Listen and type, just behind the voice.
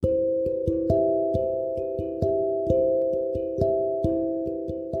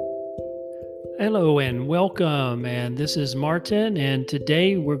Hello and welcome. And this is Martin. And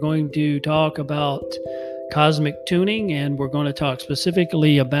today we're going to talk about cosmic tuning. And we're going to talk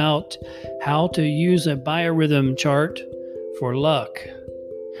specifically about how to use a biorhythm chart for luck.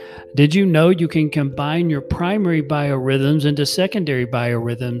 Did you know you can combine your primary biorhythms into secondary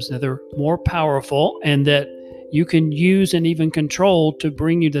biorhythms that are more powerful and that you can use and even control to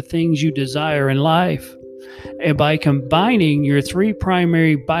bring you the things you desire in life? And by combining your three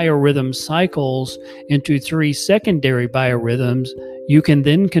primary biorhythm cycles into three secondary biorhythms, you can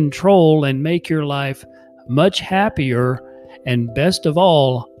then control and make your life much happier. And best of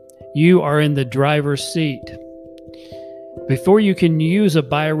all, you are in the driver's seat. Before you can use a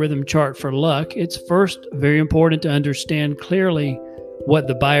biorhythm chart for luck, it's first very important to understand clearly what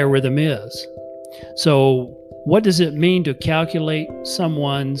the biorhythm is. So, what does it mean to calculate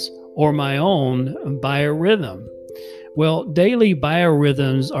someone's or my own biorhythm? Well, daily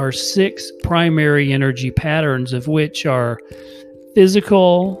biorhythms are 6 primary energy patterns, of which are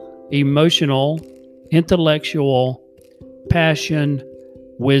physical, emotional, intellectual, passion,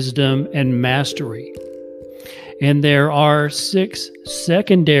 wisdom, and mastery. And there are 6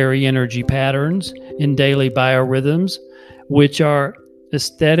 secondary energy patterns in daily biorhythms, which are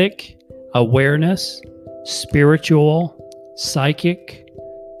aesthetic, awareness, spiritual, psychic,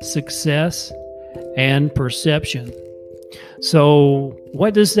 success, and perception. So,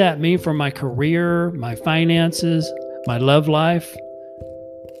 what does that mean for my career, my finances, my love life,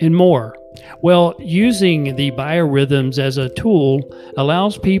 and more? Well, using the biorhythms as a tool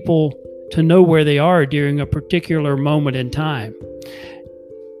allows people to know where they are during a particular moment in time.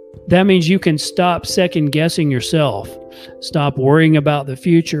 That means you can stop second guessing yourself, stop worrying about the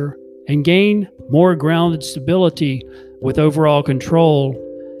future, and gain more grounded stability with overall control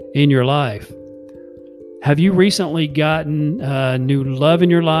in your life. Have you recently gotten new love in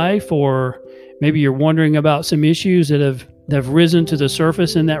your life, or maybe you're wondering about some issues that have risen to the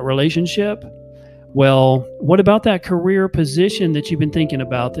surface in that relationship? Well, what about that career position that you've been thinking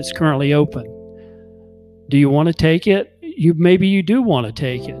about that's currently open? Do you want to take it? Maybe you do want to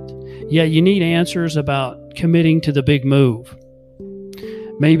take it. Yet you need answers about committing to the big move.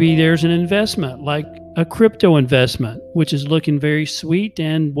 Maybe there's an investment like a crypto investment, which is looking very sweet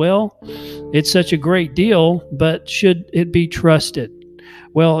and, well, it's such a great deal, but should it be trusted?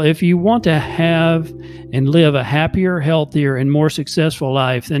 Well, if you want to have and live a happier, healthier, and more successful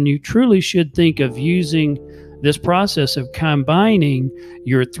life, then you truly should think of using this process of combining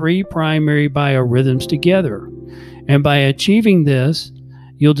your 3 primary biorhythms together. And by achieving this,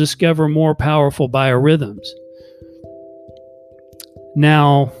 you'll discover more powerful biorhythms.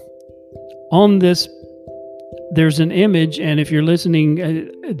 Now, on this, there's an image, and if you're listening,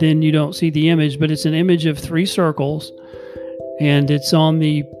 then you don't see the image, but it's an image of 3 circles, and it's on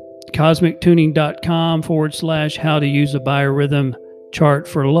the cosmictuning.com/how to use a biorhythm chart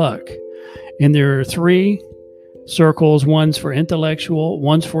for luck. And there are 3 circles. One's for intellectual,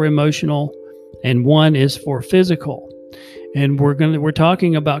 one's for emotional, and one is for physical. And we're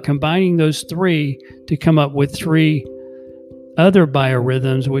talking about combining those 3 to come up with 3 other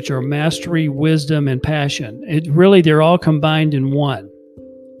biorhythms, which are mastery, wisdom, and passion. They're all combined in one.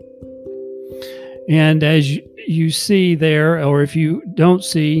 And as you see there, or if you don't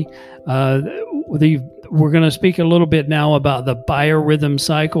see, we're going to speak a little bit now about the biorhythm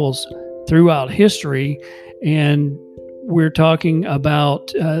cycles throughout history. And we're talking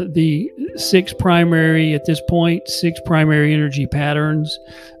about the 6 primary, at this point, 6 primary energy patterns: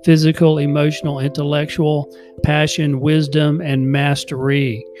 physical, emotional, intellectual, passion, wisdom, and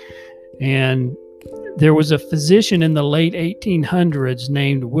mastery. And there was a physician in the late 1800s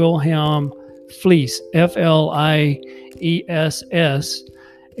named Wilhelm Fliess, Fliess,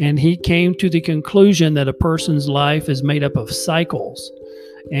 and he came to the conclusion that a person's life is made up of cycles.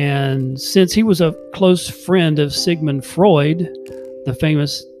 And since he was a close friend of Sigmund Freud, the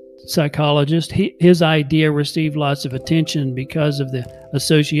famous psychologist, his idea received lots of attention because of the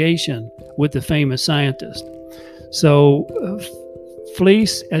association with the famous scientist. So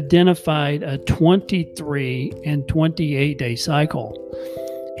Fliess identified a 23 and 28-day cycle.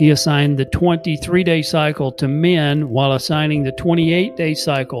 He assigned the 23-day cycle to men while assigning the 28-day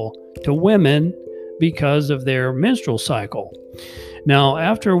cycle to women because of their menstrual cycle. Now,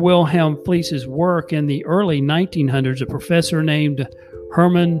 after Wilhelm Fliess's work in the early 1900s, a professor named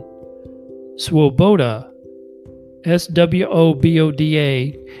Hermann Swoboda,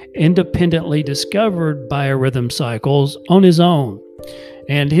 Swoboda, independently discovered biorhythm cycles on his own,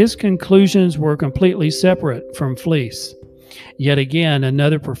 and his conclusions were completely separate from Fliess. Yet again,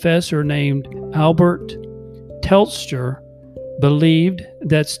 another professor named Albert Telscher believed,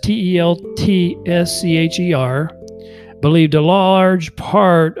 that's Teltscher, believed a large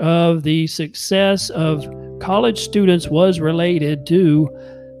part of the success of college students was related to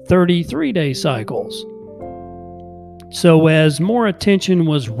 33-day cycles. So as more attention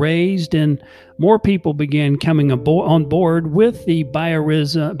was raised and more people began coming on board with the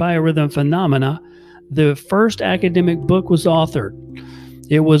biorhythm phenomena, the first academic book was authored.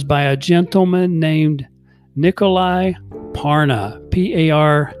 It was by a gentleman named Nikolai Parna,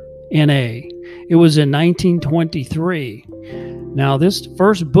 Parna. It was in 1923. Now, this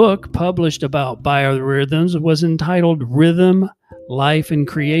first book published about biorhythms was entitled Rhythm, Life, and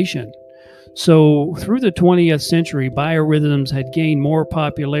Creation. So through the 20th century, biorhythms had gained more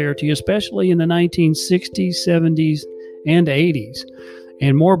popularity, especially in the 1960s, 70s, and 80s.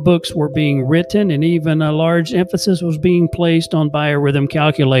 And more books were being written, and even a large emphasis was being placed on biorhythm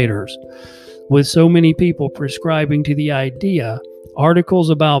calculators. With so many people prescribing to the idea, articles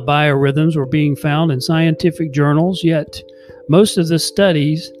about biorhythms were being found in scientific journals, yet most of the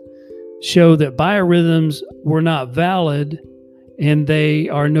studies show that biorhythms were not valid and they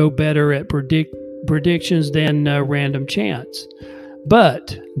are no better at predictions than random chance.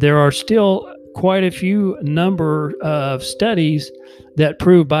 But there are still quite a few number of studies that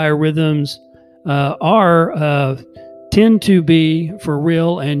prove biorhythms tend to be for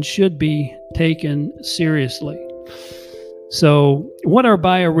real and should be taken seriously. So what are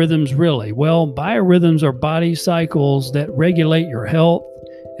biorhythms really? Well, biorhythms are body cycles that regulate your health,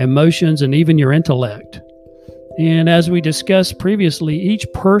 emotions, and even your intellect. And as we discussed previously, each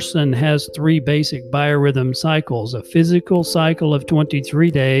person has three basic biorhythm cycles: a physical cycle of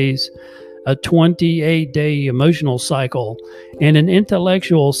 23 days, a 28-day emotional cycle, and an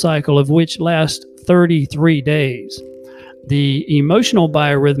intellectual cycle of which lasts 33 days. The emotional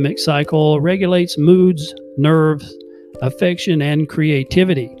biorhythmic cycle regulates moods, nerves, affection, and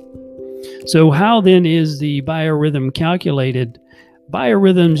creativity. So how then is the biorhythm calculated?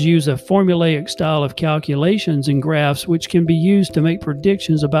 Biorhythms use a formulaic style of calculations and graphs which can be used to make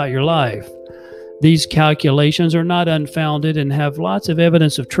predictions about your life. These calculations are not unfounded and have lots of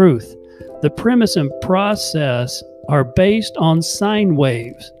evidence of truth. The premise and process are based on sine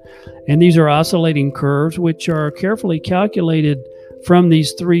waves, and these are oscillating curves which are carefully calculated from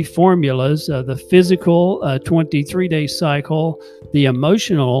these three formulas: the physical, a 23-day cycle; the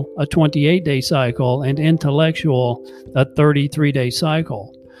emotional, a 28-day cycle; and intellectual, a 33-day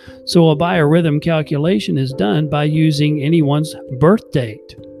cycle. So a biorhythm calculation is done by using anyone's birth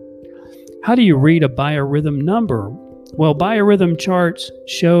date. How do you read a biorhythm number? Well, biorhythm charts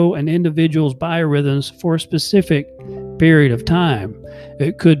show an individual's biorhythms for a specific period of time.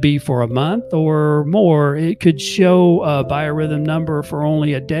 It could be for a month or more. It could show a biorhythm number for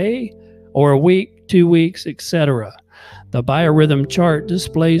only a day or a week, 2 weeks, etc. The biorhythm chart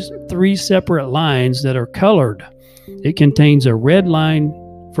displays three separate lines that are colored. It contains a red line,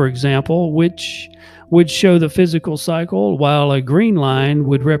 for example, which would show the physical cycle, while a green line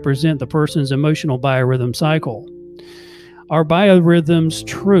would represent the person's emotional biorhythm cycle. Are biorhythms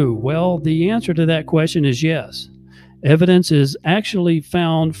true? Well, the answer to that question is yes. Evidence is actually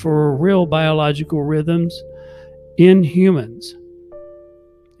found for real biological rhythms in humans.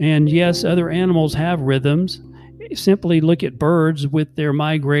 And yes, other animals have rhythms. Simply look at birds with their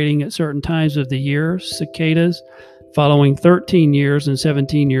migrating at certain times of the year, cicadas following 13 years and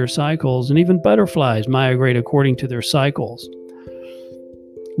 17-year cycles, and even butterflies migrate according to their cycles.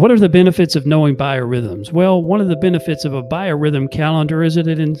 What are the benefits of knowing biorhythms? Well, one of the benefits of a biorhythm calendar is that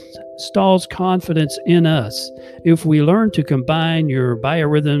it installs confidence in us. If we learn to combine your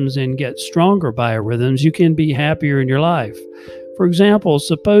biorhythms and get stronger biorhythms, you can be happier in your life. For example,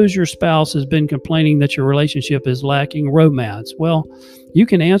 suppose your spouse has been complaining that your relationship is lacking romance. Well, you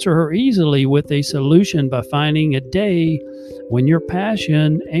can answer her easily with a solution by finding a day when your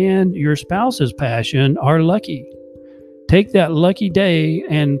passion and your spouse's passion are lucky. Take that lucky day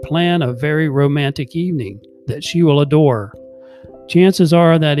and plan a very romantic evening that she will adore. Chances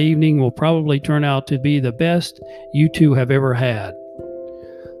are that evening will probably turn out to be the best you two have ever had.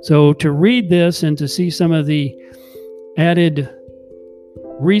 So to read this and to see some of the added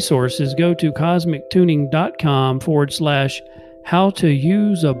resources, go to cosmictuning.com/how to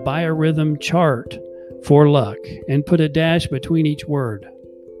use a biorhythm chart for luck and put a dash between each word.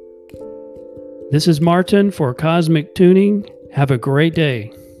 This is Martin for Cosmic Tuning. Have a great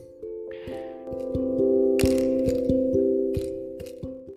day.